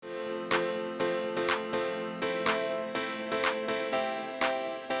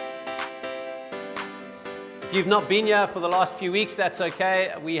If you've not been here for the last few weeks, that's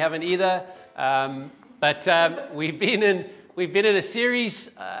okay. We haven't either. But we've been in a series,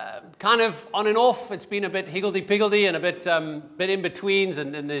 kind of on and off. It's been a bit higgledy-piggledy and a bit in betweens,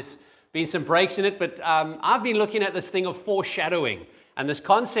 and there's been some breaks in it. But I've been looking at this thing of foreshadowing and this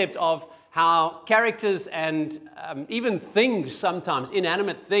concept of how characters and even things, sometimes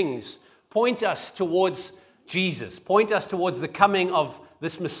inanimate things, point us towards Jesus, point us towards the coming of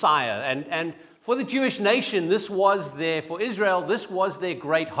this Messiah. And for the Jewish nation, for Israel, this was their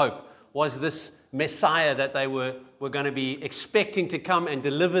great hope, was this Messiah that they were going to be expecting to come and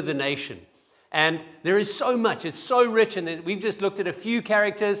deliver the nation. And there is so much, it's so rich, and we've just looked at a few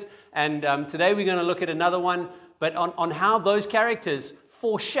characters, and today we're going to look at another one, but on how those characters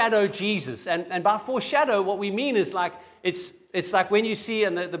foreshadow Jesus. And by foreshadow, what we mean is like, it's like when you see,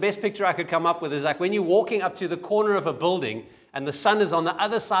 and the best picture I could come up with is like when you're walking up to the corner of a building, and the sun is on the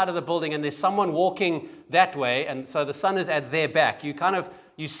other side of the building, and there's someone walking that way, and so the sun is at their back.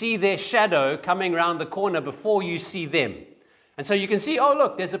 You see their shadow coming around the corner before you see them. And so you can see, oh,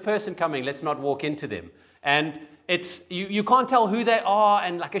 look, there's a person coming. Let's not walk into them. And you can't tell who they are,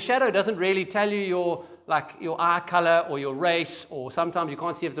 and like a shadow doesn't really tell you your eye color or your race, or sometimes you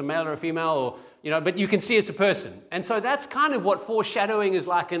can't see if it's a male or a female, but you can see it's a person. And so that's kind of what foreshadowing is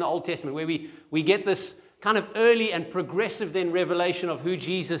like in the Old Testament, where we get this kind of early and progressive then revelation of who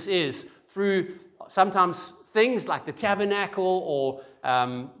Jesus is through sometimes things like the tabernacle or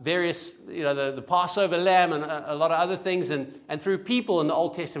various, the Passover lamb and a lot of other things, and through people in the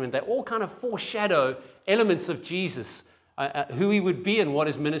Old Testament. They all kind of foreshadow elements of Jesus, who he would be and what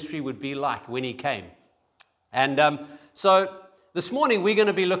his ministry would be like when he came. And so this morning we're going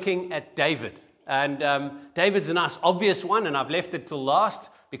to be looking at David. And David's a nice obvious one, and I've left it till last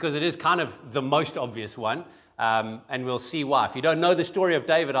because it is kind of the most obvious one, and we'll see why. If you don't know the story of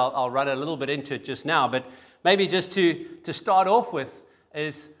David, I'll run a little bit into it just now, but maybe just to start off with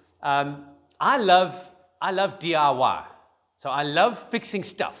is I love DIY. So I love fixing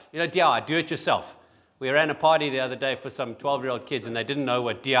stuff. DIY, do it yourself. We were at a party the other day for some 12-year-old kids, and they didn't know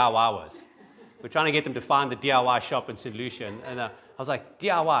what DIY was. We're trying to get them to find the DIY shop in St. Lucia, and I was like,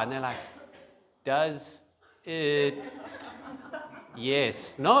 DIY, and they're like, does it?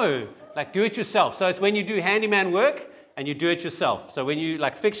 Yes. No. Like, do it yourself. So it's when you do handyman work and you do it yourself. So when you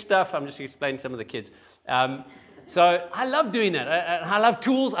fix stuff, I'm just explaining to some of the kids. So I love doing that. I love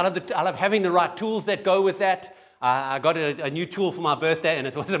tools. I love having the right tools that go with that. I got a new tool for my birthday, and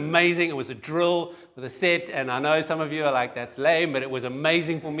it was amazing. It was a drill with a set, and I know some of you are like, that's lame, but it was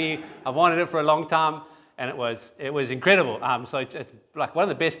amazing for me. I wanted it for a long time, and it was incredible. So it's like one of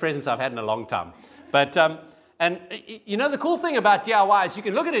the best presents I've had in a long time. But and the cool thing about DIY is you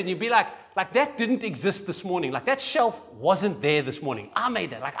can look at it and you'd be like that didn't exist this morning. Like that shelf wasn't there this morning. I made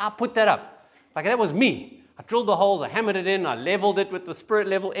that. Like I put that up. Like that was me. I drilled the holes. I hammered it in. I leveled it with the spirit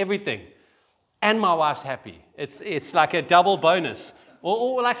level. Everything. And my wife's happy. It's like a double bonus.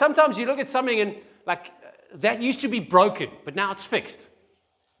 Or like sometimes you look at something and like that used to be broken, but now it's fixed.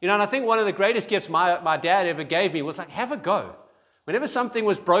 And I think one of the greatest gifts my dad ever gave me was like, have a go. Whenever something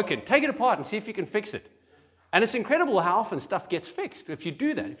was broken, take it apart and see if you can fix it. And it's incredible how often stuff gets fixed if you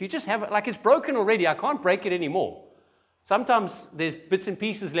do that. If you just have it, like it's broken already, I can't break it anymore. Sometimes there's bits and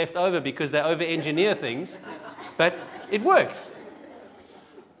pieces left over because they over-engineer things, but it works.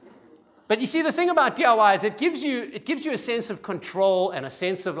 But you see, the thing about DIY is it gives you a sense of control and a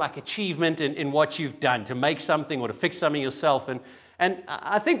sense of like achievement in what you've done to make something or to fix something yourself. And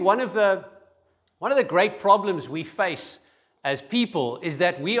I think one of the great problems we face as people is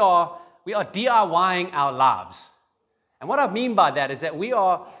that we are DIYing our lives. And what I mean by that is that we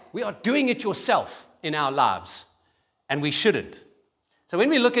are doing it yourself in our lives, and we shouldn't. So when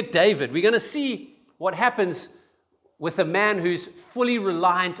we look at David, we're going to see what happens with a man who's fully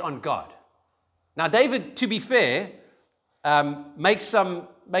reliant on God. Now, David, to be fair, makes some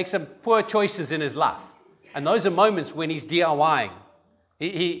poor choices in his life. And those are moments when he's DIYing.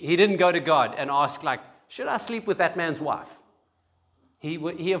 He didn't go to God and ask, like, should I sleep with that man's wife?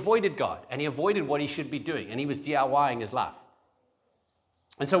 He avoided God, and he avoided what he should be doing, and he was DIYing his life.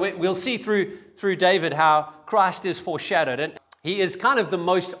 And so we'll see through David how Christ is foreshadowed. And he is kind of the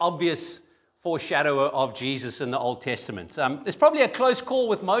most obvious foreshadower of Jesus in the Old Testament. There's probably a close call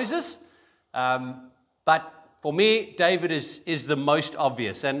with Moses, but for me, David is the most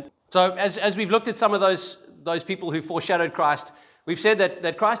obvious. And so as we've looked at some of those people who foreshadowed Christ, we've said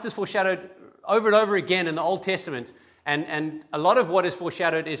that Christ is foreshadowed over and over again in the Old Testament. And a lot of what is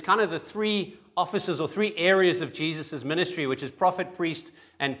foreshadowed is kind of the three offices or three areas of Jesus' ministry, which is prophet, priest,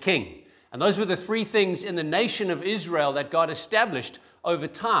 and king. And those were the three things in the nation of Israel that God established over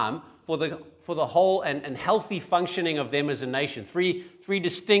time for the whole and healthy functioning of them as a nation. Three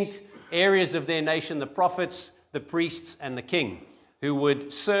distinct areas of their nation: the prophets, the priests, and the king, who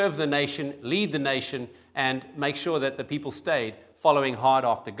would serve the nation, lead the nation, and make sure that the people stayed following hard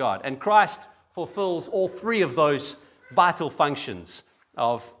after God. And Christ fulfills all three of those vital functions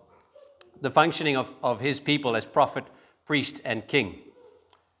of the functioning of his people as prophet, priest, and king.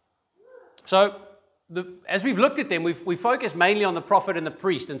 So as we've looked at them, we focused mainly on the prophet and the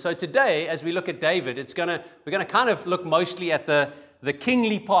priest. And so today, as we look at David, we're going to kind of look mostly at the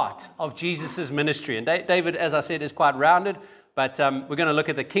kingly part of Jesus' ministry. And David, as I said, is quite rounded, but we're going to look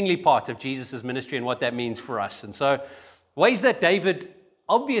at the kingly part of Jesus' ministry and what that means for us. And so ways that David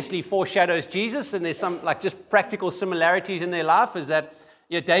obviously foreshadows Jesus, and there's some like just practical similarities in their life, is that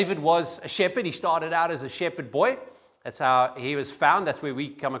David was a shepherd. He started out as a shepherd boy. That's how he was found. That's where we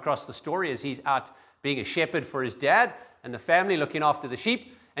come across the story, as he's out being a shepherd for his dad and the family, looking after the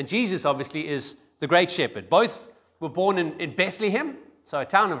sheep. And Jesus obviously is the great shepherd. Both were born in Bethlehem, so a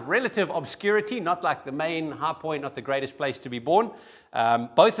town of relative obscurity, not like the main high point, not the greatest place to be born.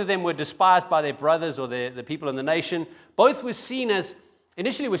 Both of them were despised by their brothers or the people in the nation. Both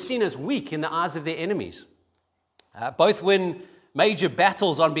initially were seen as weak in the eyes of their enemies. Both win major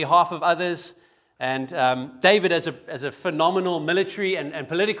battles on behalf of others. And David, as a phenomenal military and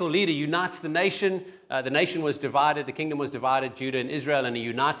political leader, unites the nation. The nation was divided, the kingdom was divided, Judah and Israel, and he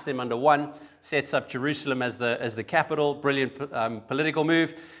unites them under one, sets up Jerusalem as the capital. Brilliant political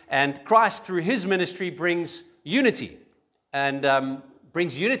move. And Christ, through his ministry, brings unity, and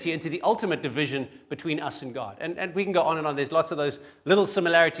brings unity into the ultimate division between us and God. And we can go on and on. There's lots of those little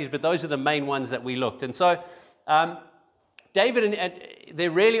similarities, but those are the main ones that we looked. And so David, and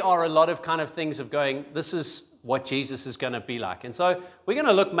there really are a lot of kind of things of going, this is what Jesus is going to be like. And so we're going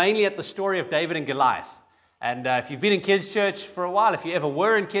to look mainly at the story of David and Goliath. And if you've been in kids' church for a while, if you ever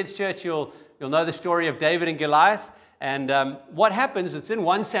were in kids' church, you'll know the story of David and Goliath. And what happens, it's in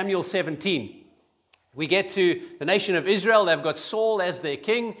 1 Samuel 17. We get to the nation of Israel. They've got Saul as their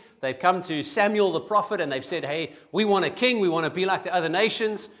king. They've come to Samuel the prophet, and they've said, hey, we want a king. We want to be like the other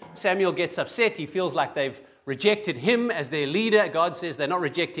nations. Samuel gets upset. He feels like they've rejected him as their leader. God says, they're not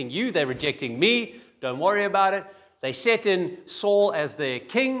rejecting you, they're rejecting me. Don't worry about it. They set in Saul as their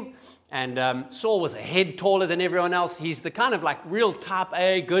king, and Saul was a head taller than everyone else. He's the kind of like real type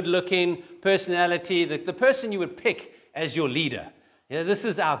A, good-looking personality, the person you would pick as your leader. This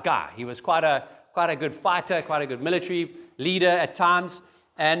is our guy. He was quite a good fighter, quite a good military leader at times.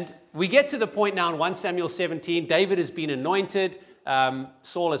 And we get to the point now in 1 Samuel 17, David has been anointed.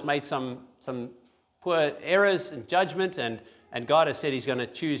 Saul has made some poor errors in judgment, and God has said he's going to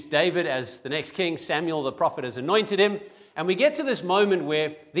choose David as the next king. Samuel the prophet has anointed him. And we get to this moment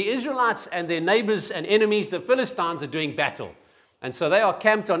where the Israelites and their neighbors and enemies, the Philistines, are doing battle. And so they are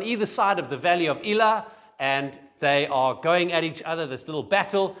camped on either side of the valley of Elah, and they are going at each other, this little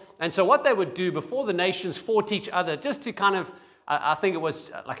battle. And so what they would do before the nations fought each other, just to kind of, I think it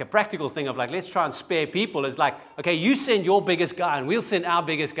was like a practical thing of like, let's try and spare people, is like, okay, you send your biggest guy and we'll send our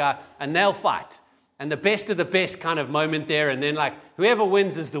biggest guy, and they'll fight. And the best of the best kind of moment there, and then like whoever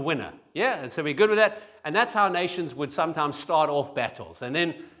wins is the winner. Yeah, and so we're good with that. And that's how nations would sometimes start off battles. And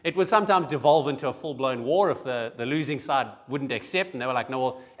then it would sometimes devolve into a full-blown war if the losing side wouldn't accept. And they were like, no,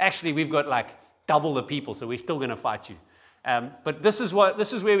 well, actually we've got like double the people, so we're still going to fight you. But this is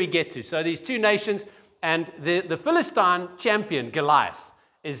where we get to. So these two nations, and the Philistine champion, Goliath,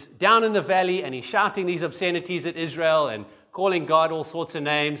 is down in the valley, and he's shouting these obscenities at Israel and calling God all sorts of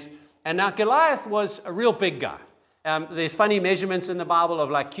names. And now Goliath was a real big guy. There's funny measurements in the Bible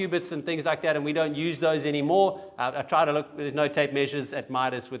of like cubits and things like that, and we don't use those anymore. I try to look, there's no tape measures at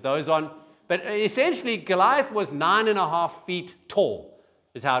Midas with those on. But essentially, Goliath was 9.5 feet tall,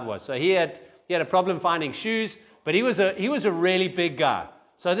 is how it was. So he had a problem finding shoes, but he was a really big guy.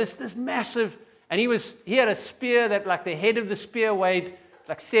 So this massive, and he had a spear that like the head of the spear weighed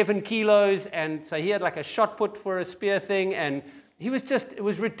like 7 kilos, and so he had like a shot put for a spear thing, and it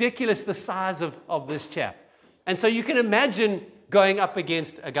was ridiculous the size of this chap. And so you can imagine going up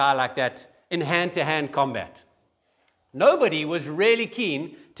against a guy like that in hand-to-hand combat. Nobody was really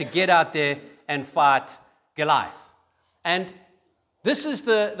keen to get out there and fight Goliath. And this is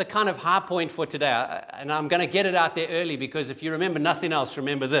the kind of high point for today. And I'm going to get it out there early, because if you remember nothing else,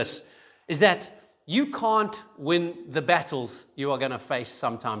 remember this, is that you can't win the battles you are going to face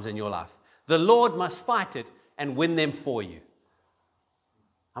sometimes in your life. The Lord must fight it and win them for you.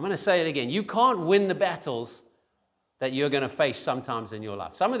 I'm going to say it again. You can't win the battles that you're going to face sometimes in your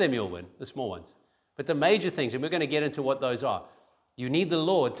life. Some of them you'll win, the small ones. But the major things, and we're going to get into what those are, you need the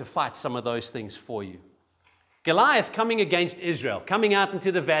Lord to fight some of those things for you. Goliath coming against Israel, coming out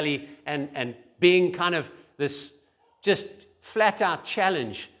into the valley and being kind of this just flat out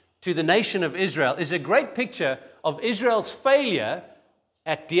challenge to the nation of Israel is a great picture of Israel's failure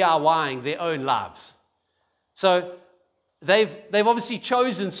at DIYing their own lives. So they've obviously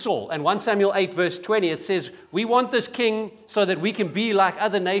chosen Saul. And 1 Samuel 8 verse 20, it says, we want this king so that we can be like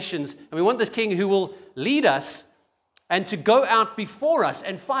other nations. And we want this king who will lead us and to go out before us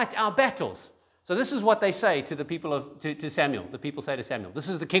and fight our battles. So this is what they say to the people to Samuel. The people say to Samuel, this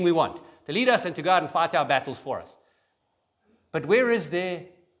is the king we want, to lead us and to go out and fight our battles for us. But where is their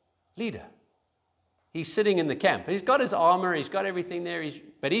leader? He's sitting in the camp. He's got his armor, he's got everything there,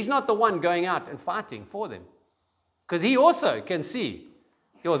 but he's not the one going out and fighting for them. Because he also can see,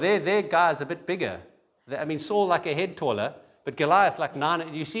 their guy's a bit bigger. I mean, Saul like a head taller, but Goliath like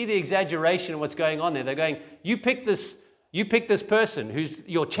 9. You see the exaggeration of what's going on there. They're going, you pick this person who's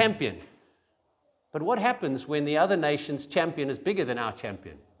your champion. But what happens when the other nation's champion is bigger than our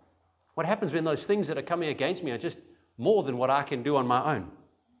champion? What happens when those things that are coming against me are just more than what I can do on my own?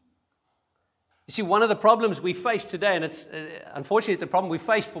 You see, one of the problems we face today, and it's unfortunately it's a problem we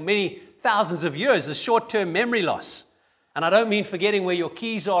faced for many thousands of years, is short-term memory loss. And I don't mean forgetting where your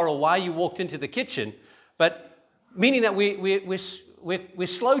keys are or why you walked into the kitchen, but meaning that we're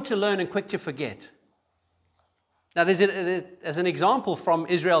slow to learn and quick to forget. Now, there's an example from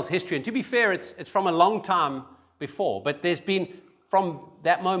Israel's history, and to be fair, it's from a long time before, but there's been, from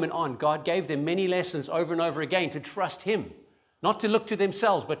that moment on, God gave them many lessons over and over again to trust Him, not to look to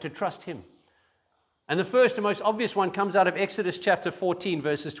themselves, but to trust Him. And the first and most obvious one comes out of Exodus chapter 14,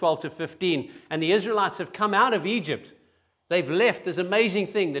 verses 12 to 15. And the Israelites have come out of Egypt. They've left this amazing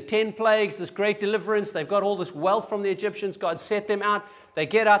thing, the 10 plagues, this great deliverance. They've got all this wealth from the Egyptians. God set them out. They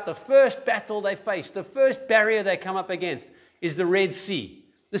get out. The first battle they face, the first barrier they come up against is the Red Sea,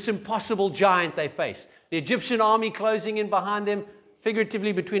 this impossible giant they face. The Egyptian army closing in behind them,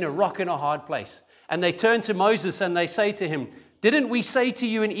 figuratively between a rock and a hard place. And they turn to Moses and they say to him, didn't we say to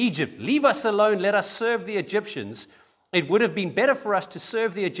you in Egypt, leave us alone, let us serve the Egyptians? It would have been better for us to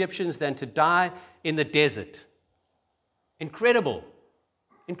serve the Egyptians than to die in the desert. Incredible.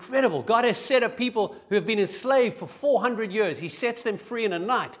 Incredible. God has set up people who have been enslaved for 400 years. He sets them free in a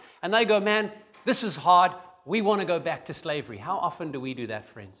night. And they go, man, this is hard. We want to go back to slavery. How often do we do that,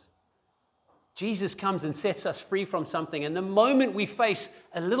 friends? Jesus comes and sets us free from something. And the moment we face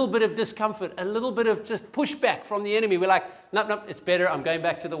a little bit of discomfort, a little bit of just pushback from the enemy, we're like, nope, it's better. I'm going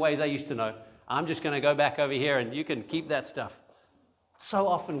back to the ways I used to know. I'm just going to go back over here and you can keep that stuff. So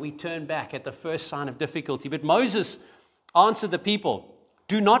often we turn back at the first sign of difficulty. But Moses answered the people,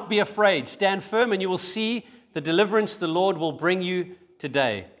 do not be afraid. Stand firm and you will see the deliverance the Lord will bring you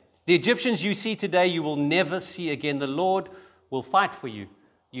today. The Egyptians you see today, you will never see again. The Lord will fight for you.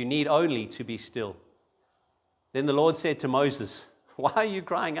 You need only to be still. Then the Lord said to Moses, why are you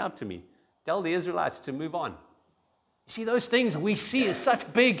crying out to me? Tell the Israelites to move on. You see, those things we see as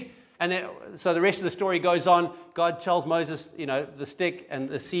such big. And so the rest of the story goes on. God tells Moses, the stick and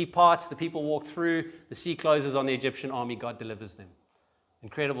the sea parts. The people walk through. The sea closes on the Egyptian army. God delivers them.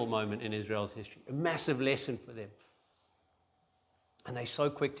 Incredible moment in Israel's history. A massive lesson for them. And they're so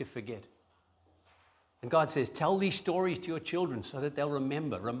quick to forget. And God says, tell these stories to your children so that they'll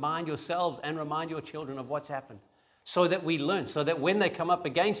remember. Remind yourselves and remind your children of what's happened. So that we learn. So that when they come up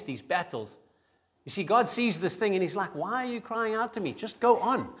against these battles, you see, God sees this thing and He's like, why are you crying out to me? Just go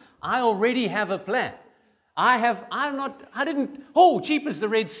on. I already have a plan. Cheap as the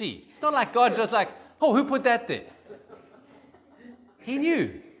Red Sea. It's not like God does like, who put that there? He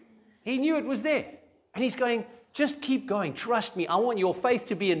knew. He knew it was there. And He's going, just keep going. Trust me. I want your faith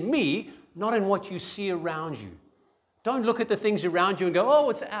to be in me, not in what you see around you. Don't look at the things around you and go,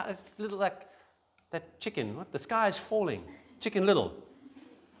 it's a little like that chicken. What? The sky is falling. Chicken Little.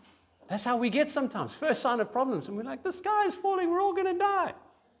 That's how we get sometimes. First sign of problems. And we're like, the sky is falling. We're all going to die.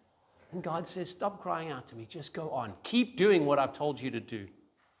 And God says, stop crying out to me. Just go on. Keep doing what I've told you to do.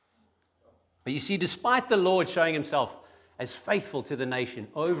 But you see, despite the Lord showing Himself as faithful to the nation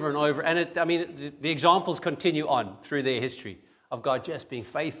over and over, and the examples continue on through their history of God just being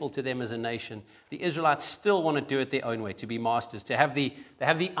faithful to them as a nation, the Israelites still want to do it their own way, to be masters, to have the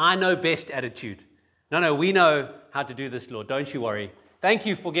I know best attitude. No, we know how to do this, Lord. Don't you worry. Thank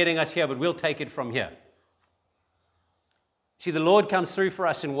you for getting us here, but we'll take it from here. See, the Lord comes through for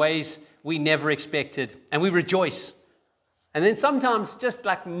us in ways we never expected, and we rejoice. And then sometimes, just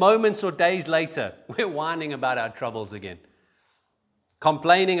like moments or days later, we're whining about our troubles again,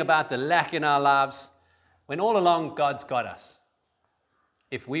 complaining about the lack in our lives, when all along God's got us,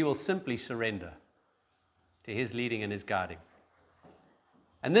 if we will simply surrender to His leading and His guiding.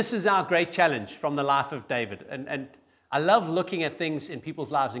 And this is our great challenge from the life of David. And I love looking at things in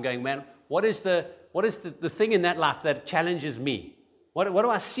people's lives and going, man, what is the thing in that life that challenges me? What do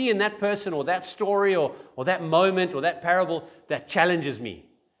I see in that person or that story or that moment or that parable that challenges me?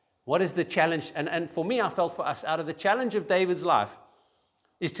 What is the challenge? And for me, I felt for us, out of the challenge of David's life,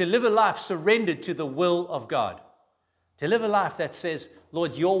 is to live a life surrendered to the will of God. To live a life that says,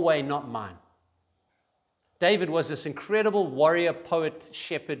 Lord, your way, not mine. David was this incredible warrior, poet,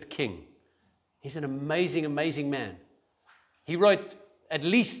 shepherd, king. He's an amazing, amazing man. He wrote at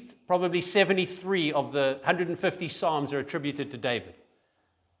least probably 73 of the 150 Psalms are attributed to David.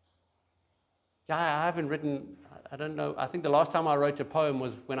 Yeah, I haven't written, I don't know, I think the last time I wrote a poem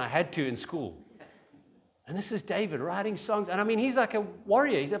was when I had to in school. And this is David writing songs. And I mean, he's like a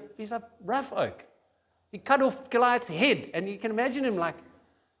warrior. He's a rough oak. He cut off Goliath's head. And you can imagine him like,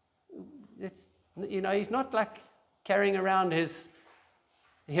 he's not like carrying around his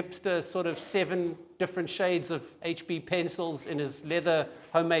hipster sort of 7 different shades of HB pencils in his leather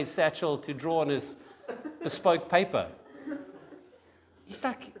homemade satchel to draw on his bespoke paper. He's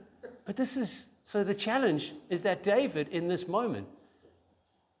like, but so the challenge is that David in this moment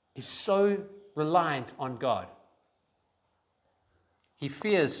is so reliant on God. He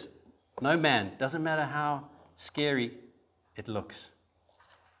fears no man, doesn't matter how scary it looks.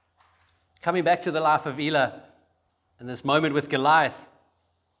 Coming back to the life of Elah and this moment with Goliath,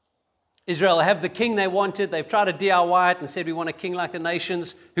 Israel have the king they wanted. They've tried to DIY it and said, we want a king like the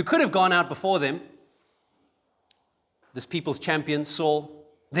nations, who could have gone out before them. This people's champion, Saul,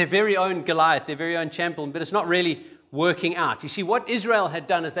 their very own Goliath, their very own champion, but it's not really working out. You see, what Israel had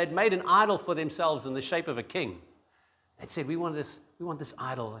done is they'd made an idol for themselves in the shape of a king. They'd said, we want this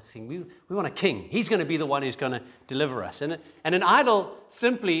idol thing. We want a king. He's going to be the one who's going to deliver us. And an idol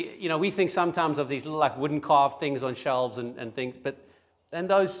simply, we think sometimes of these little like wooden carved things on shelves and things, and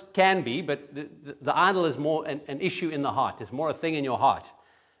those can be, but the idol is more an issue in the heart. It's more a thing in your heart.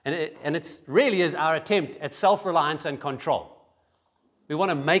 And it really is our attempt at self-reliance and control. We want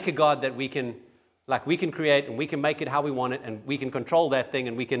to make a God that we can create, and we can make it how we want it, and we can control that thing,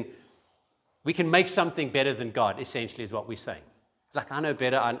 and we can make something better than God, essentially is what we're saying. It's like, I know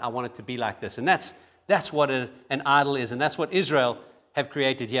better, I want it to be like this. And that's what an idol is, and that's what Israel have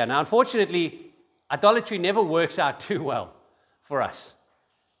created here. Now, unfortunately, idolatry never works out too well for us.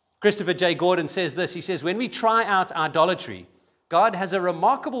 Christopher J. Gordon says this. He says, when we try out idolatry, God has a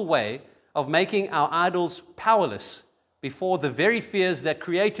remarkable way of making our idols powerless before the very fears that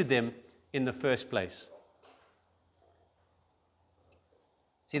created them in the first place.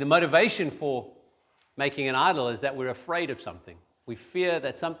 See, the motivation for making an idol is that we're afraid of something. We fear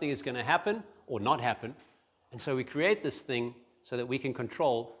that something is going to happen or not happen, and so we create this thing so that we can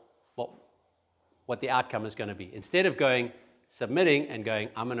control what the outcome is going to be. Instead of submitting and going,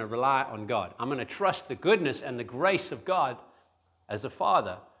 I'm going to rely on God. I'm going to trust the goodness and the grace of God as a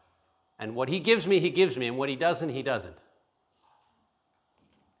father. And what he gives me, and what he doesn't, he doesn't.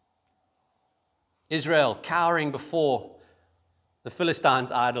 Israel cowering before the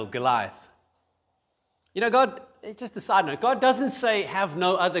Philistines' idol, Goliath. God, just a side note, God doesn't say, have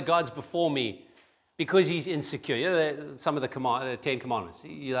no other gods before me because he's insecure. Some of the 10 commandments,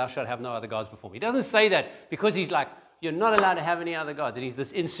 thou shalt have no other gods before me. He doesn't say that because he's like, you're not allowed to have any other gods. And he's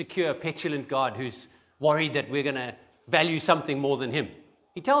this insecure, petulant God who's worried that we're going to value something more than him.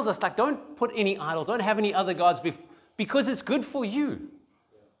 He tells us, don't put any idols, don't have any other gods because it's good for you.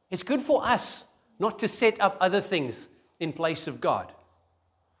 It's good for us not to set up other things in place of God.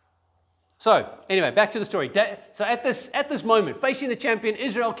 So, anyway, back to the story. So at this moment, facing the champion,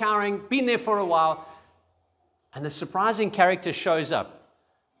 Israel cowering, been there for a while, and the surprising character shows up.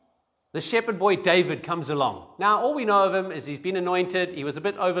 The shepherd boy David comes along. Now, all we know of him is he's been anointed. He was a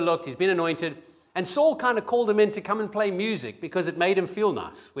bit overlooked. He's been anointed. And Saul kind of called him in to come and play music because it made him feel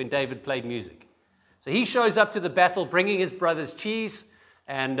nice when David played music. So he shows up to the battle bringing his brother's cheese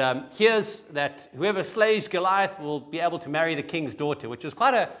and hears that whoever slays Goliath will be able to marry the king's daughter, which was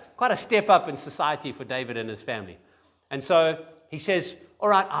quite a step up in society for David and his family. And so he says, all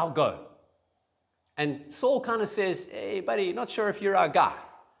right, I'll go. And Saul kind of says, hey, buddy, not sure if you're our guy.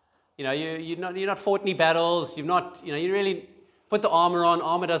 You're not fought any battles. You really put the armor on.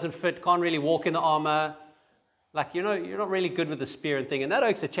 Armor doesn't fit. Can't really walk in the armor. You're not really good with the spear and thing. And that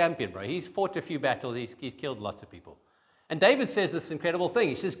oak's a champion, bro. He's fought a few battles. He's killed lots of people. And David says this incredible thing.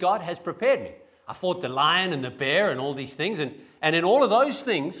 He says, God has prepared me. I fought the lion and the bear and all these things. And in all of those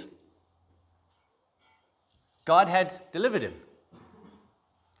things, God had delivered him.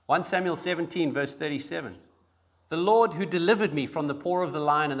 1 Samuel 17, verse 37. The Lord who delivered me from the paw of the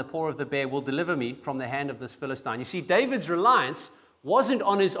lion and the paw of the bear will deliver me from the hand of this Philistine. You see, David's reliance wasn't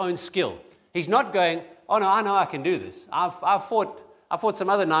on his own skill. He's not going, oh no, I know I can do this. I fought some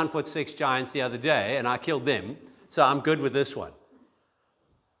other 9'6" giants the other day, and I killed them, so I'm good with this one.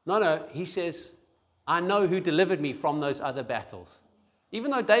 No, he says, I know who delivered me from those other battles.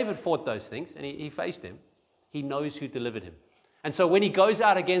 Even though David fought those things, and he faced them, he knows who delivered him. And so when he goes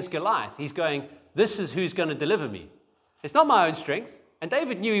out against Goliath, he's going, this is who's going to deliver me. It's not my own strength. And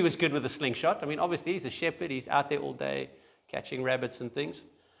David knew he was good with a slingshot. I mean, obviously, he's a shepherd. He's out there all day catching rabbits and things.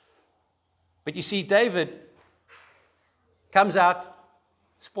 But you see, David comes out,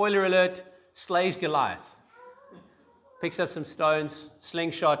 spoiler alert, slays Goliath. Picks up some stones,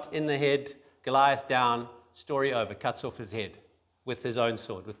 slingshot in the head, Goliath down, story over, cuts off his head with his own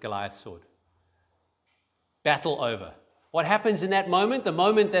sword, with Goliath's sword. Battle over. What happens in that moment, the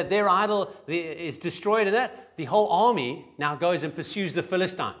moment that their idol is destroyed in that, the whole army now goes and pursues the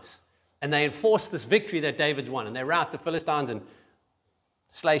Philistines. And they enforce this victory that David's won. And they rout the Philistines and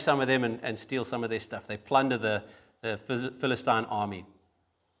slay some of them and steal some of their stuff. They plunder the Philistine army.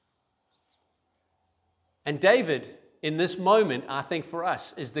 And David, in this moment, I think for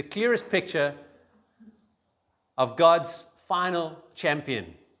us, is the clearest picture of God's final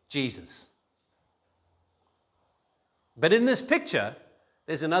champion, Jesus. But in this picture,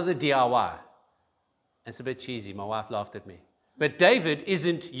 there's another DIY. It's a bit cheesy. My wife laughed at me. But David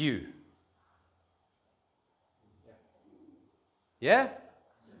isn't you. Yeah?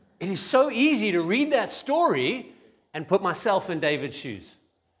 It is so easy to read that story and put myself in David's shoes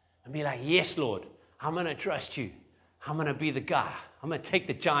and be like, yes, Lord, I'm going to trust you. I'm going to be the guy. I'm going to take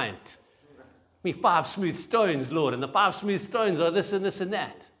the giant. Give me 5 smooth stones, Lord, and the 5 smooth stones are this and this and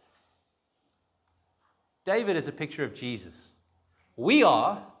that. David is a picture of Jesus. We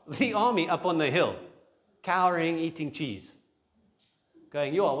are the army up on the hill, cowering, eating cheese,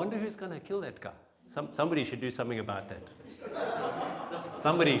 going, I wonder who's going to kill that guy. Somebody should do something about that.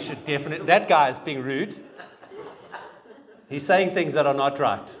 Somebody should definitely. That guy is being rude. He's saying things that are not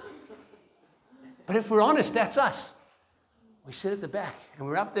right. But if we're honest, that's us. We sit at the back, and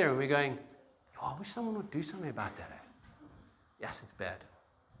we're up there, and we're going, I wish someone would do something about that. Yes, it's bad.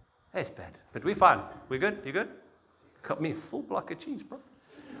 It's bad. But we're fine. We're good? You good? Got me a full block of cheese, bro.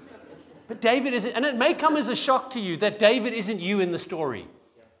 But David isn't, and it may come as a shock to you that David isn't you in the story.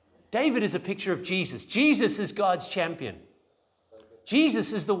 David is a picture of Jesus. Jesus is God's champion.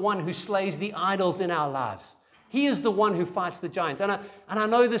 Jesus is the one who slays the idols in our lives. He is the one who fights the giants. And I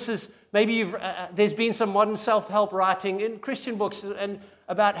know this is, maybe there's been some modern self-help writing in Christian books and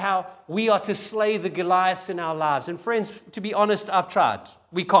about how we are to slay the Goliaths in our lives. And friends, to be honest, I've tried.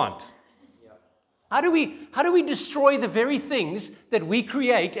 We can't. How do we destroy the very things that we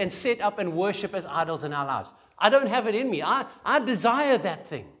create and set up and worship as idols in our lives? I don't have it in me. I desire that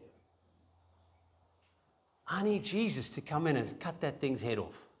thing. I need Jesus to come in and cut that thing's head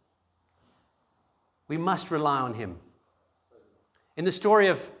off. We must rely on him. In the story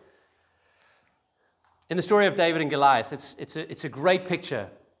of David and Goliath, it's a great picture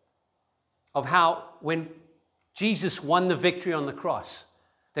of how when Jesus won the victory on the cross,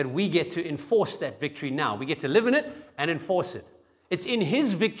 that we get to enforce that victory now. We get to live in it and enforce it. It's in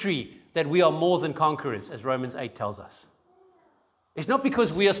his victory that we are more than conquerors, as Romans 8 tells us. It's not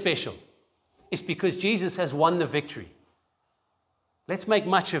because we are special. It's because Jesus has won the victory. Let's make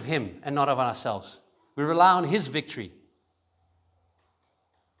much of him and not of ourselves. We rely on his victory.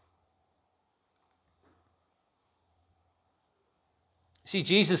 See,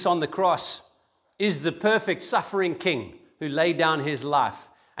 Jesus on the cross is the perfect suffering king who laid down his life.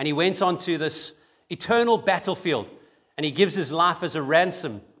 And he went on to this eternal battlefield. And he gives his life as a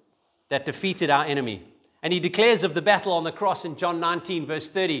ransom that defeated our enemy. And he declares of the battle on the cross in John 19, verse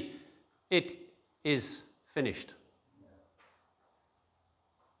 30, it is finished.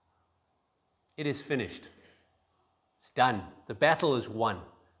 It is finished. It's done. The battle is won.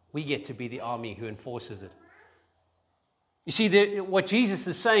 We get to be the army who enforces it. You see, what Jesus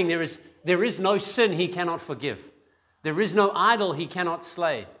is saying, there is no sin he cannot forgive. There is no idol he cannot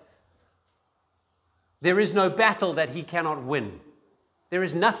slay. There is no battle that he cannot win. There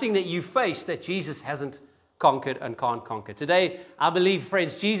is nothing that you face that Jesus hasn't conquered and can't conquer. Today, I believe,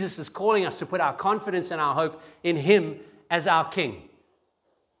 friends, Jesus is calling us to put our confidence and our hope in him as our king.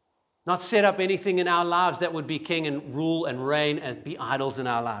 Not set up anything in our lives that would be king and rule and reign and be idols in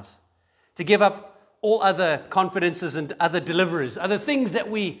our lives. To give up all other confidences and other deliverers, other things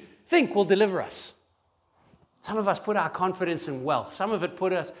that we think will deliver us. Some of us put our confidence in wealth. Some of it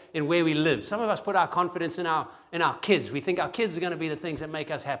put us in where we live. Some of us put our confidence in our kids. We think our kids are going to be the things that make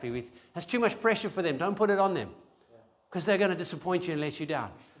us happy. That's too much pressure for them. Don't put it on them because they're going to disappoint you and let you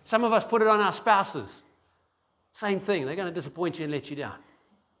down. Some of us put it on our spouses. Same thing. They're going to disappoint you and let you down.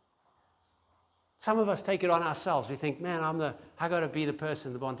 Some of us take it on ourselves. We think, man, I got to be the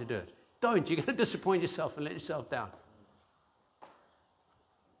person, the one to do it. Don't. You're going to disappoint yourself and let yourself down.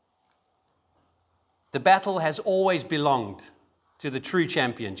 The battle has always belonged to the true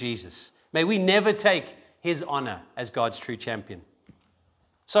champion, Jesus. May we never take his honor as God's true champion.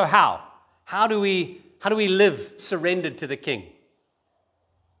 So how? How do we live surrendered to the King?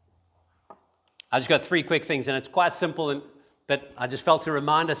 I just got 3 quick things, and it's quite simple, but I just felt to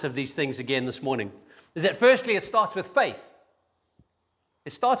remind us of these things again this morning. Is that firstly, it starts with faith.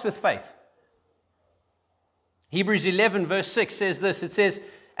 It starts with faith. Hebrews 11 verse 6 says this. It says,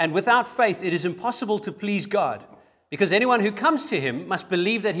 "And without faith it is impossible to please God, because anyone who comes to him must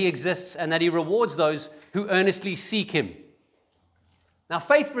believe that he exists and that he rewards those who earnestly seek him." Now,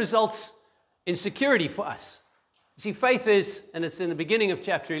 faith results in security for us. You see, faith is, and it's in the beginning of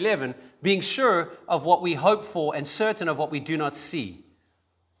chapter 11, being sure of what we hope for and certain of what we do not see.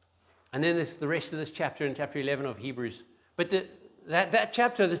 And then there's the rest of this chapter in chapter 11 of Hebrews. But that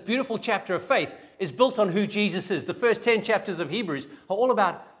chapter, this beautiful chapter of faith, is built on who Jesus is. The first 10 chapters of Hebrews are all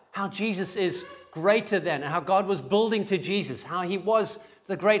about how Jesus is greater than, and how God was building to Jesus, how he was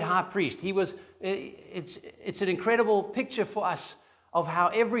the great high priest. It's an incredible picture for us of how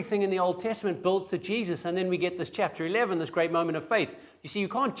everything in the Old Testament builds to Jesus, and then we get this chapter 11, this great moment of faith. You see, you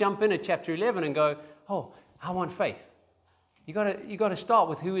can't jump in at chapter 11 and go, oh, I want faith. You got to start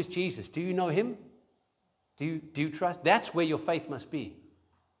with, who is Jesus? Do you know him? Do you trust? That's where your faith must be.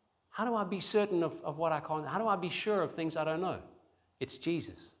 How do I be certain of what I can't? How do I be sure of things I don't know? It's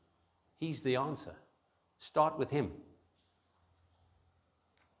Jesus. He's the answer. Start with him.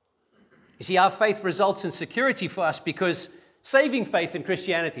 You see, our faith results in security for us because saving faith in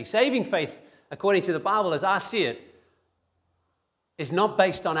Christianity, saving faith according to the Bible as I see it, is not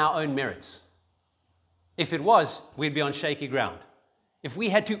based on our own merits. If it was, we'd be on shaky ground. If we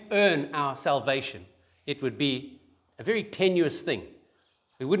had to earn our salvation, it would be a very tenuous thing.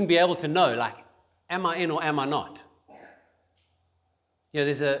 We wouldn't be able to know, like, am I in or am I not? You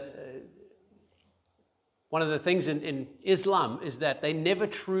know, there's one of the things in Islam is that they never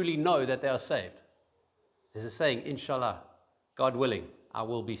truly know that they are saved. There's a saying, inshallah, God willing, I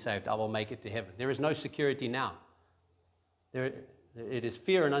will be saved. I will make it to heaven. There is no security now. It is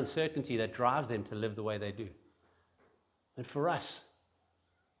fear and uncertainty that drives them to live the way they do. And for us,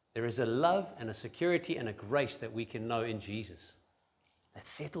 there is a love and a security and a grace that we can know in Jesus that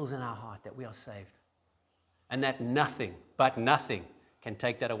settles in our heart that we are saved. And that nothing, but nothing, can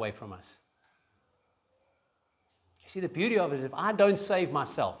take that away from us. You see, the beauty of it is, if I don't save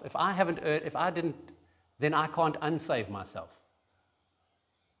myself, if I didn't, then I can't unsave myself.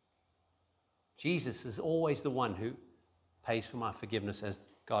 Jesus is always the one who pays for my forgiveness as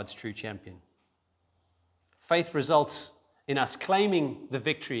God's true champion. Faith results in us claiming the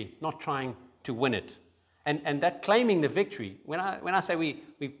victory, not trying to win it. And that claiming the victory, when I say we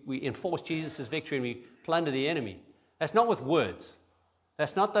enforce Jesus' victory and we plunder the enemy, that's not with words.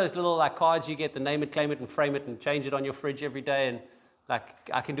 That's not those little cards you get, the name it, claim it, and frame it, and change it on your fridge every day, and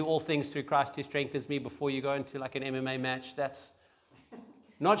I can do all things through Christ who strengthens me before you go into an MMA match. That's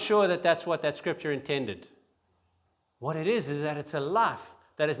not sure that that's what that scripture intended. What it is that it's a life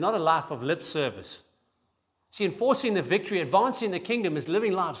that is not a life of lip service. See, enforcing the victory, advancing the kingdom is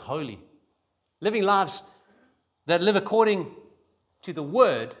living lives holy. Living lives that live according to the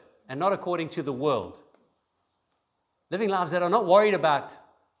word and not according to the world. Living lives that are not worried about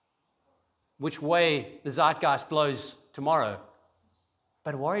which way the zeitgeist blows tomorrow,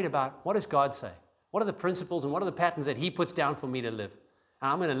 but worried about, what does God say? What are the principles and what are the patterns that he puts down for me to live?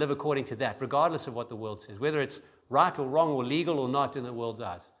 And I'm going to live according to that, regardless of what the world says. Whether it's right or wrong or legal or not in the world's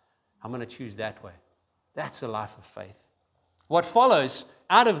eyes, I'm going to choose that way. That's a life of faith. What follows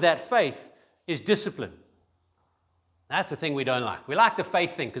out of that faith is discipline. That's the thing we don't like. We like the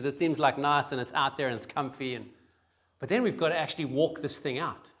faith thing because it seems like nice and it's out there and it's comfy. But then we've got to actually walk this thing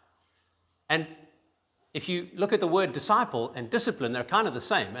out. And if you look at the word disciple and discipline, they're kind of the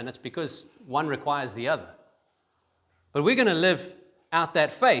same. And it's because one requires the other. But we're going to live out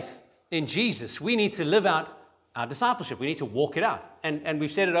that faith in Jesus. We need to live out our discipleship. We need to walk it out. And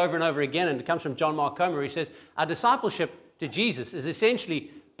we've said it over and over again, and it comes from John Mark Comer. He says, our discipleship to Jesus is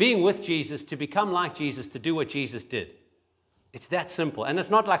essentially being with Jesus to become like Jesus, to do what Jesus did. It's that simple. And it's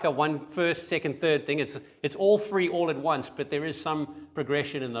not like a one, first, second, third thing. It's all three all at once, but there is some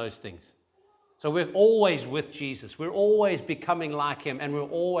progression in those things. So we're always with Jesus. We're always becoming like him, and we're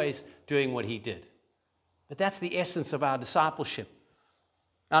always doing what he did. But that's the essence of our discipleship.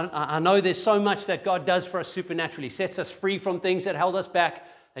 I know there's so much that God does for us supernaturally, sets us free from things that held us back,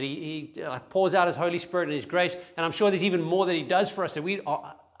 that he pours out His Holy Spirit and His grace. And I'm sure there's even more that He does for us that we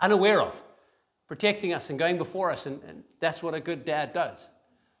are unaware of, protecting us and going before us. And that's what a good dad does.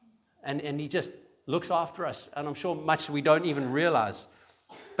 And He just looks after us. And I'm sure much we don't even realize.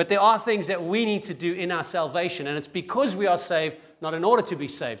 But there are things that we need to do in our salvation. And it's because we are saved, not in order to be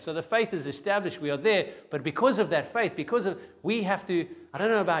saved. So the faith is established. We are there. But because of that faith, we have to, I don't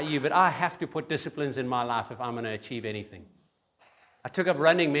know about you, but I have to put disciplines in my life if I'm going to achieve anything. I took up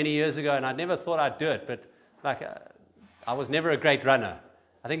running many years ago, and I never thought I'd do it. But I was never a great runner.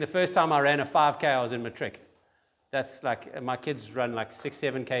 I think the first time I ran a 5K, I was in matric. That's like, my kids run like 6,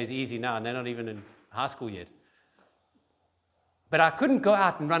 7Ks easy now, and they're not even in high school yet. But I couldn't go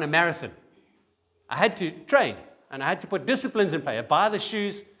out and run a marathon. I had to train, and I had to put disciplines in place. Buy the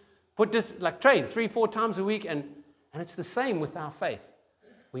shoes, train 3-4 times a week, and it's the same with our faith.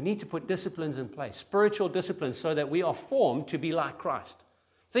 We need to put disciplines in place, spiritual disciplines, so that we are formed to be like Christ.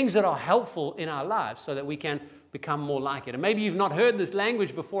 Things that are helpful in our lives so that we can become more like it. And maybe you've not heard this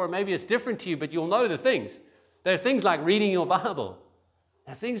language before, or maybe it's different to you, but you'll know the things. There are things like reading your Bible.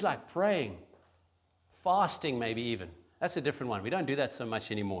 There are things like praying, fasting maybe even. That's a different one. We don't do that so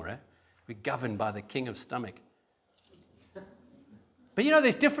much anymore. We're governed by the king of stomach. But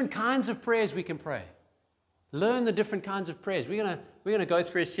there's different kinds of prayers we can pray. Learn the different kinds of prayers. We're gonna go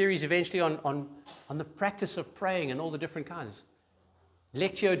through a series eventually on the practice of praying and all the different kinds.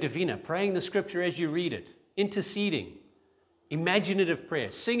 Lectio Divina, praying the scripture as you read it, interceding, imaginative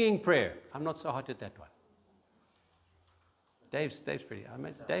prayer, singing prayer. I'm not so hot at that one. Dave's pretty.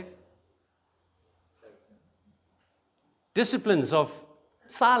 Dave? Disciplines of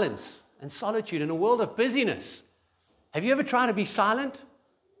silence and solitude in a world of busyness. Have you ever tried to be silent?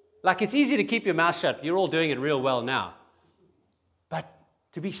 Like, it's easy to keep your mouth shut. You're all doing it real well now. But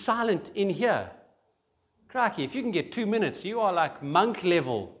to be silent in here, crikey, if you can get 2 minutes, you are like monk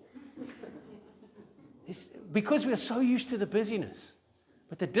level. It's because we are so used to the busyness.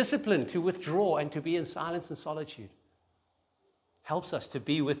 But the discipline to withdraw and to be in silence and solitude helps us to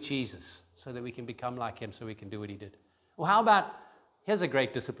be with Jesus so that we can become like Him, so we can do what He did. Well, how about, here's a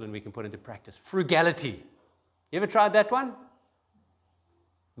great discipline we can put into practice, frugality. You ever tried that one?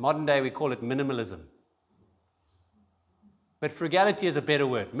 Modern day, we call it minimalism. But frugality is a better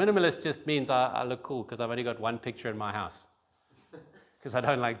word. Minimalist just means I look cool because I've only got one picture in my house. Because I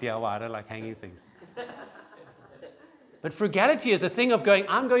don't like DIY, I don't like hanging things. But frugality is a thing of going,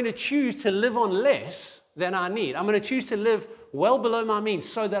 I'm going to choose to live on less than I need. I'm going to choose to live well below my means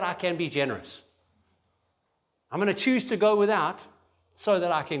so that I can be generous. I'm going to choose to go without so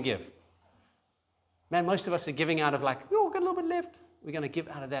that I can give. Man, most of us are giving out of like, oh, got a little bit left. We're going to give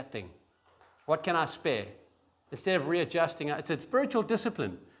out of that thing. What can I spare? Instead of readjusting, it's a spiritual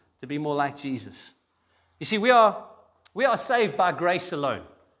discipline to be more like Jesus. You see, we are saved by grace alone.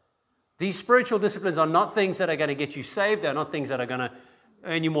 These spiritual disciplines are not things that are going to get you saved. They're not things that are going to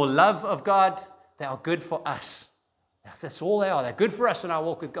earn you more love of God. They are good for us. That's all they are. They're good for us in our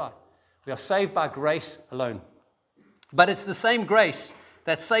walk with God. We are saved by grace alone. But it's the same grace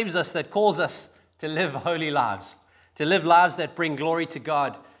that saves us, that calls us to live holy lives, to live lives that bring glory to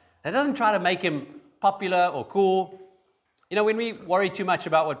God. It doesn't try to make Him popular or cool. When we worry too much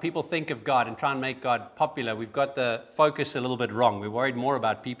about what people think of God and try and make God popular, we've got the focus a little bit wrong. We're worried more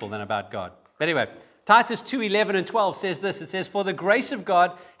about people than about God. But anyway, Titus 2:11 and 12 says this. It says, for the grace of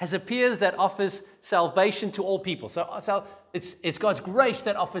God has appeared that offers salvation to all people. So it's God's grace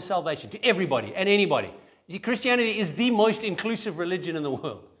that offers salvation to everybody and anybody. See, Christianity is the most inclusive religion in the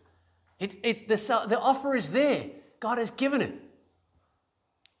world. The offer is there. God has given it.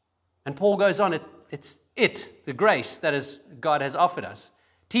 And Paul goes on, the grace that God has offered us,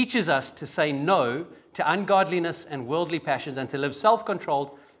 teaches us to say no to ungodliness and worldly passions and to live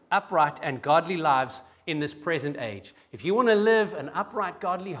self-controlled, upright, and godly lives in this present age. If you want to live an upright,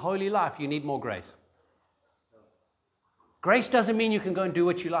 godly, holy life, you need more grace. Grace doesn't mean you can go and do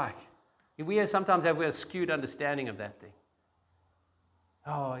what you like. We sometimes have a skewed understanding of that thing.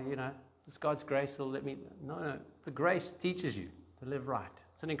 Oh, it's God's grace that'll let me. No. The grace teaches you to live right.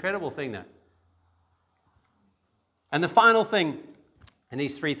 It's an incredible thing, that. And the final thing in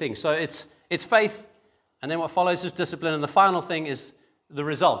these three things. So it's faith, and then what follows is discipline, and the final thing is the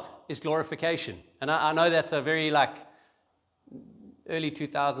result, is glorification. And I know that's a very early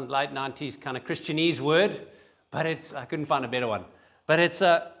 2000s, late 90s kind of Christianese word, but I couldn't find a better one. But it's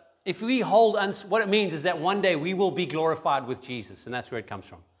if we hold, what it means is that one day we will be glorified with Jesus, and that's where it comes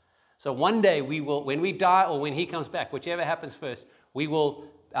from. So one day we will, when we die or when He comes back, whichever happens first,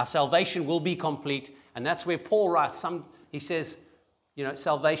 our salvation will be complete, and that's where Paul writes. He says,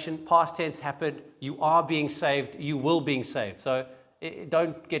 salvation, past tense, happened. You are being saved. You will being saved. So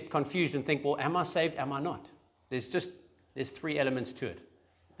don't get confused and think, well, am I saved? Am I not? There's three elements to it.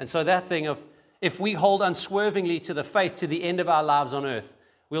 And so that thing of, if we hold unswervingly to the faith to the end of our lives on earth,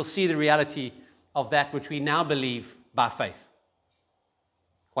 we'll see the reality of that which we now believe by faith.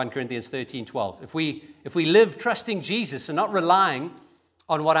 1 Corinthians 13:12. If we live trusting Jesus and not relying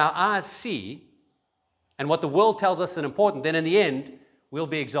on what our eyes see and what the world tells us is important, then in the end, we'll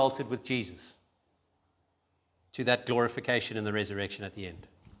be exalted with Jesus to that glorification and the resurrection at the end.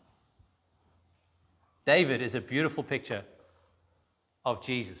 David is a beautiful picture of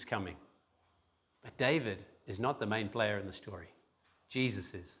Jesus coming. But David is not the main player in the story.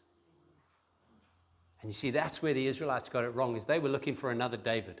 Jesus is. And you see, that's where the Israelites got it wrong, is they were looking for another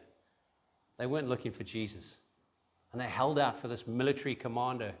David. They weren't looking for Jesus. And they held out for this military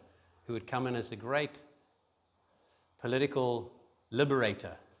commander who would come in as a great political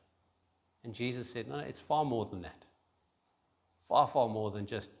liberator. And Jesus said, no, it's far more than that. Far, far more than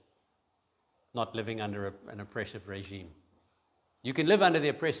just not living under an oppressive regime. You can live under the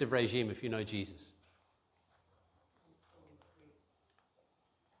oppressive regime if you know Jesus.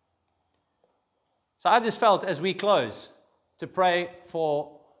 So I just felt as we close to pray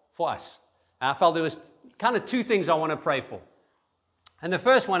for us. And I felt there was kind of two things I want to pray for. And the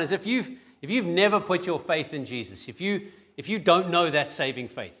first one is if you've never put your faith in Jesus, if you don't know that saving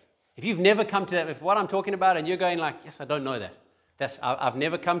faith, if you've never come to that, if what I'm talking about and you're going like, yes, I don't know that. I've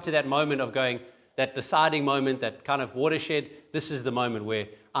never come to that moment of going, that deciding moment, that kind of watershed. This is the moment where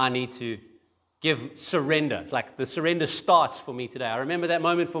I need to give surrender. Like the surrender starts for me today. I remember that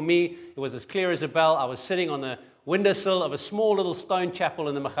moment for me. It was as clear as a bell. I was sitting on the windowsill of a small little stone chapel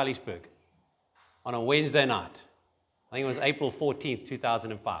in the Magaliesburg on a Wednesday night. I think it was April 14th,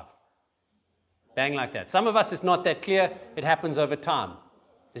 2005. Bang like that. Some of us, it's not that clear. It happens over time.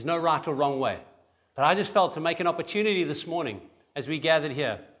 There's no right or wrong way. But I just felt to make an opportunity this morning as we gathered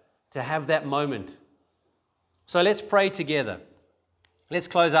here to have that moment. So let's pray together. Let's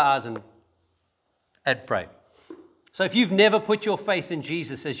close our eyes and pray. So if you've never put your faith in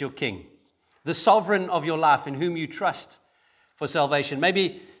Jesus as your King, the sovereign of your life in whom you trust for salvation,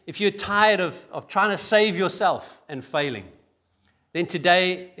 maybe if you're tired of trying to save yourself and failing, then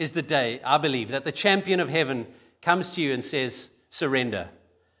today is the day, I believe, that the champion of heaven comes to you and says, surrender.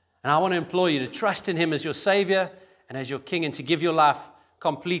 And I want to implore you to trust in Him as your Savior and as your King, and to give your life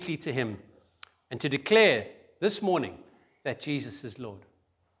completely to Him, and to declare this morning that Jesus is Lord.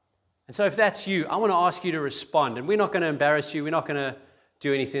 And so if that's you, I want to ask you to respond. And we're not going to embarrass you. We're not going to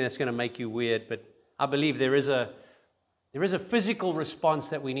do anything that's going to make you weird. But I believe there is a physical response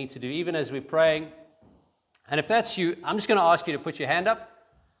that we need to do, even as we're praying. And if that's you, I'm just going to ask you to put your hand up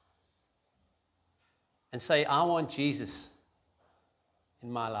and say, I want Jesus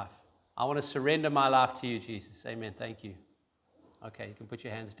in my life. I want to surrender my life to you, Jesus. Amen. Thank you. Okay, you can put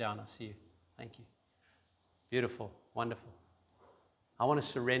your hands down. I see you. Thank you. Beautiful. Wonderful. I want to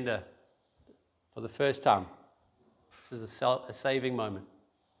surrender for the first time. This is a saving moment.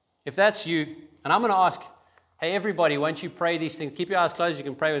 If that's you, and I'm going to ask, hey, everybody, won't you pray these things? Keep your eyes closed. You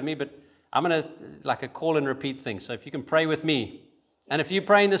can pray with me, but I'm going to, like a call and repeat thing. So if you can pray with me. And if you're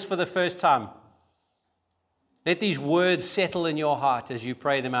praying this for the first time, let these words settle in your heart as you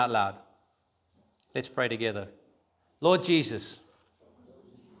pray them out loud. Let's pray together. Lord Jesus,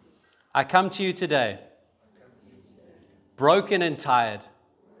 I come to you today, broken and tired.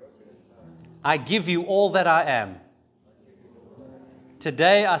 I give you all that I am.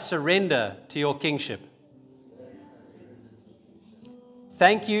 Today I surrender to your kingship.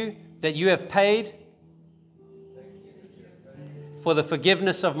 Thank you that you have paid for the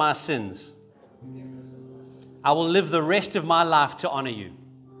forgiveness of my sins. I will live the rest of my life to honor you.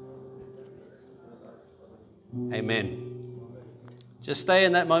 Amen. Just stay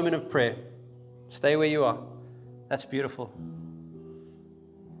in that moment of prayer. Stay where you are. That's beautiful.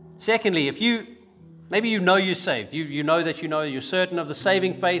 Secondly, if maybe you know you're saved. You know that you're certain of the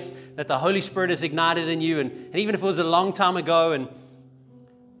saving faith that the Holy Spirit has ignited in you. And even if it was a long time ago,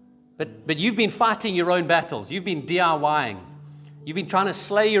 but you've been fighting your own battles. You've been DIYing. You've been trying to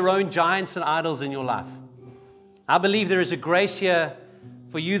slay your own giants and idols in your life. I believe there is a grace here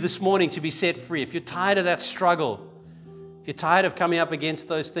for you this morning to be set free. If you're tired of that struggle, if you're tired of coming up against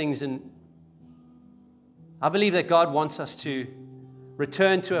those things, and I believe that God wants us to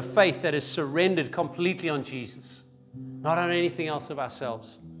return to a faith that is surrendered completely on Jesus, not on anything else of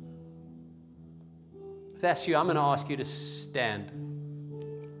ourselves. If that's you, I'm going to ask you to stand.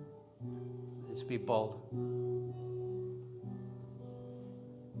 Let's be bold.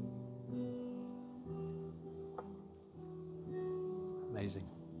 Amazing.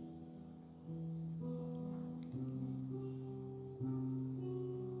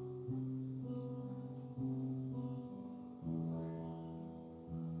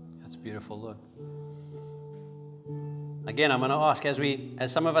 That's beautiful, Lord. Again, I'm going to ask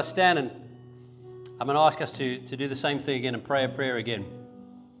as some of us stand, and I'm going to ask us to do the same thing again and pray a prayer again.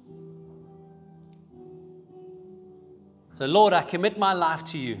 So, Lord, I commit my life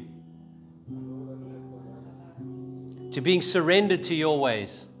to you, to being surrendered to your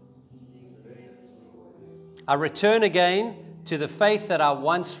ways. I return again to the faith that I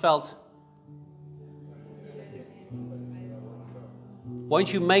once felt.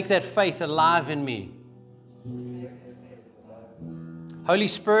 Won't you make that faith alive in me? Holy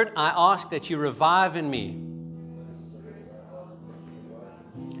Spirit, I ask that you revive in me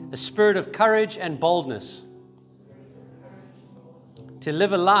a spirit of courage and boldness to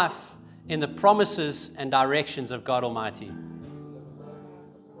live a life in the promises and directions of God Almighty.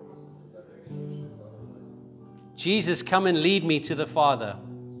 Jesus, come and lead me to the Father.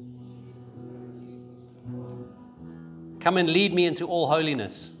 Come and lead me into all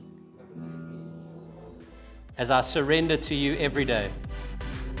holiness as I surrender to you every day.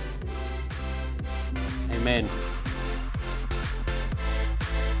 Amen.